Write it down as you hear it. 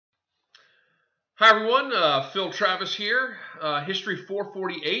Hi everyone, Phil Travis here, History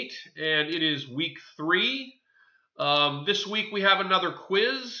 448, and it is week 3. This week we have another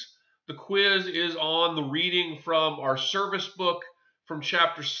quiz. The quiz is on the reading from our service book from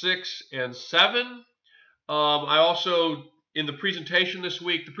chapter 6 and 7. I also, in the presentation this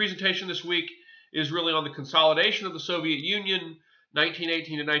week is really on the consolidation of the Soviet Union,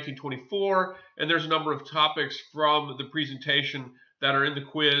 1918 to 1924, and there's a number of topics from the presentation that are in the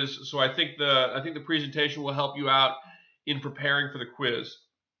quiz. So I think the presentation will help you out in preparing for the quiz.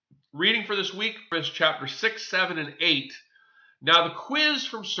 Reading for this week is chapter 6, 7, and 8. Now the quiz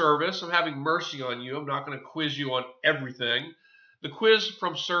from service, I'm having mercy on you. I'm not going to quiz you on everything. The quiz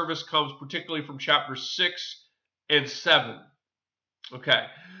from service comes particularly from chapter 6 and 7. Okay.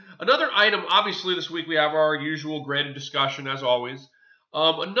 Another item, obviously this week we have our usual graded discussion as always.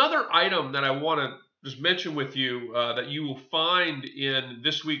 Another item that I want to just mention with you that you will find in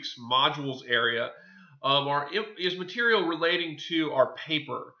this week's modules area is material relating to our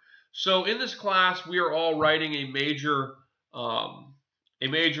paper. So in this class, we are all writing a major upper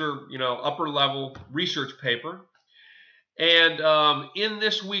level research paper. And in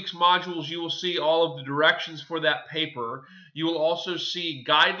this week's modules, you will see all of the directions for that paper. You will also see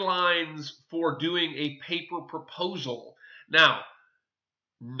guidelines for doing a paper proposal. Now,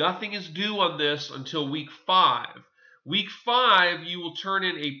 nothing is due on this until week 5. Week 5, you will turn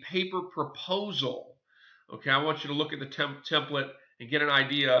in a paper proposal. Okay, I want you to look at the template and get an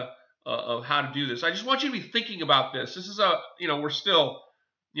idea of how to do this. I just want you to be thinking about this. This is we're still,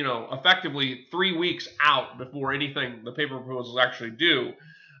 effectively 3 weeks out before the paper proposals actually due.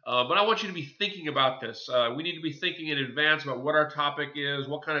 But I want you to be thinking about this. We need to be thinking in advance about what our topic is,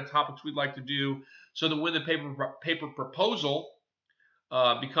 what kind of topics we'd like to do, so that when the paper proposal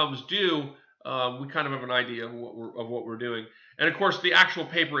becomes due, we kind of have an idea of what we're doing. And of course, the actual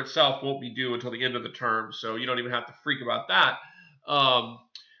paper itself won't be due until the end of the term, so you don't even have to freak about that.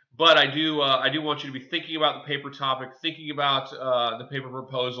 But I do want you to be thinking about the paper topic, thinking about the paper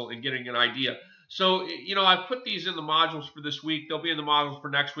proposal, and getting an idea. So, I've put these in the modules for this week. They'll be in the modules for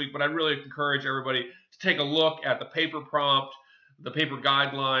next week, but I really encourage everybody to take a look at the paper prompt, the paper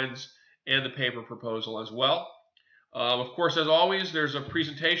guidelines, and the paper proposal as well. Of course, as always, there's a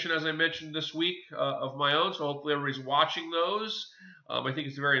presentation, as I mentioned this week, of my own, so hopefully everybody's watching those. I think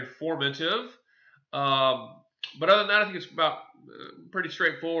it's very informative. But other than that, I think it's about a pretty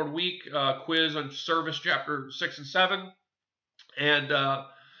straightforward week. Quiz on service chapter 6 and 7, and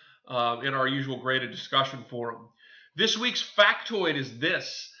in our usual graded discussion forum. This week's factoid is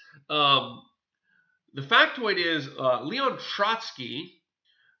this. The factoid is Leon Trotsky,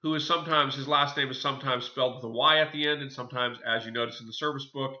 who is sometimes, his last name is sometimes spelled with a Y at the end, and sometimes, as you notice in the service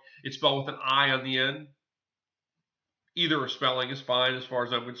book, it's spelled with an I on the end. Either spelling is fine as far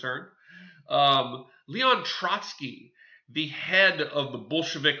as I'm concerned. Leon Trotsky, the head of the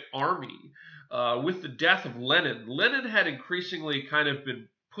Bolshevik army, with the death of Lenin had increasingly kind of been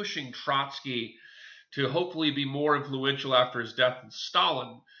pushing Trotsky to hopefully be more influential after his death than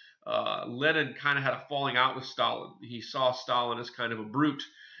Stalin. Lenin kind of had a falling out with Stalin. He saw Stalin as kind of a brute.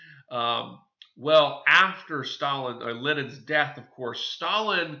 Well, after Lenin's death, of course,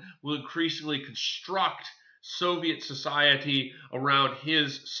 Stalin will increasingly construct Soviet society around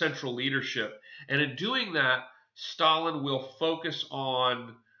his central leadership. And in doing that, Stalin will focus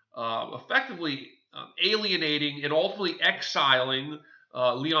on effectively alienating and ultimately exiling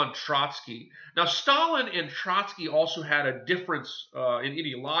Leon Trotsky. Now, Stalin and Trotsky also had a difference, an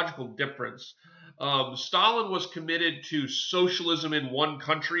ideological difference. Stalin was committed to socialism in one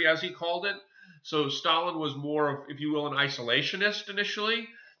country, as he called it. So Stalin was more of, if you will, an isolationist initially,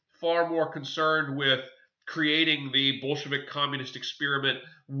 far more concerned with creating the Bolshevik communist experiment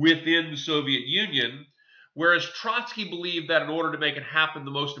within the Soviet Union, whereas Trotsky believed that in order to make it happen,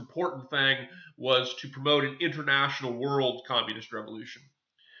 the most important thing was to promote an international world communist revolution.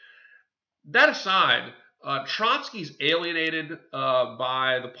 That aside, Trotsky's alienated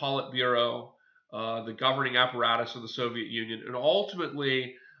by the Politburo, the governing apparatus of the Soviet Union, and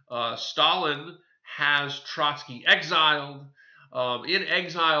ultimately Stalin has Trotsky exiled. In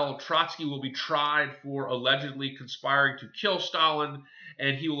exile, Trotsky will be tried for allegedly conspiring to kill Stalin,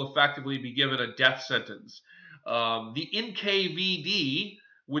 and he will effectively be given a death sentence. The NKVD,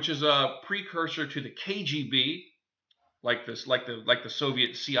 which is a precursor to the KGB, like the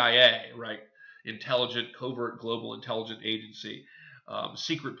Soviet CIA, right? Intelligent, covert, global intelligence agency,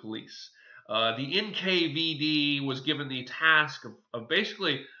 secret police. The NKVD was given the task of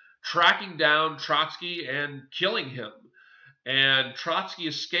basically tracking down Trotsky and killing him. And Trotsky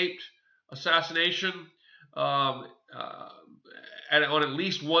escaped assassination on at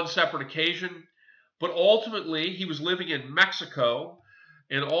least one separate occasion. But ultimately, he was living in Mexico,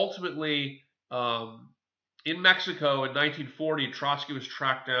 and ultimately, in Mexico in 1940, Trotsky was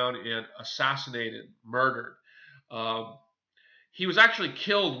tracked down and assassinated, murdered. Um, he was actually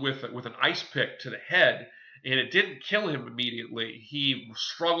killed with an ice pick to the head, and it didn't kill him immediately. He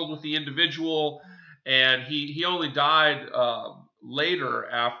struggled with the individual, and he only died later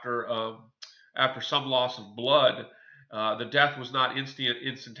after some loss of blood. The death was not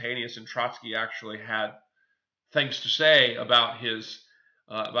instantaneous, and Trotsky actually had things to say about his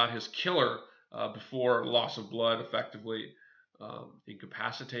killer before loss of blood effectively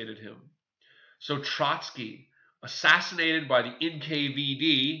incapacitated him. So Trotsky, assassinated by the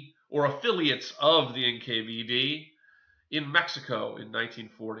NKVD or affiliates of the NKVD in Mexico in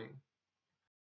 1940.